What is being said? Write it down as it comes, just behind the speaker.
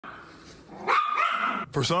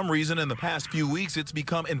For some reason, in the past few weeks, it's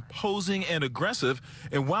become imposing and aggressive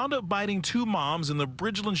and wound up biting two moms in the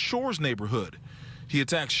Bridgeland Shores neighborhood. He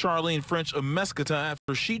attacked Charlene French of Mesquita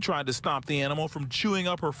after she tried to stop the animal from chewing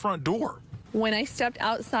up her front door. When I stepped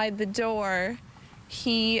outside the door,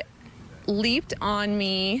 he leaped on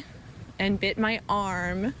me and bit my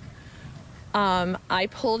arm. I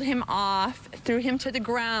pulled him off, threw him to the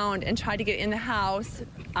ground, and tried to get in the house.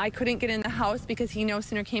 I couldn't get in the house because he no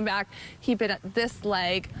sooner came back, he bit at this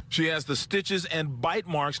leg. She has the stitches and bite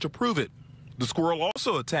marks to prove it. The squirrel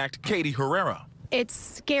also attacked Katie Herrera. It's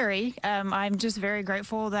scary. I'm just very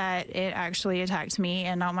grateful that it actually attacked me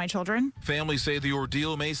and not my children. Families say the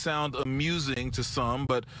ordeal may sound amusing to some,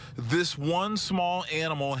 but this one small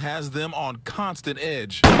animal has them on constant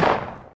edge.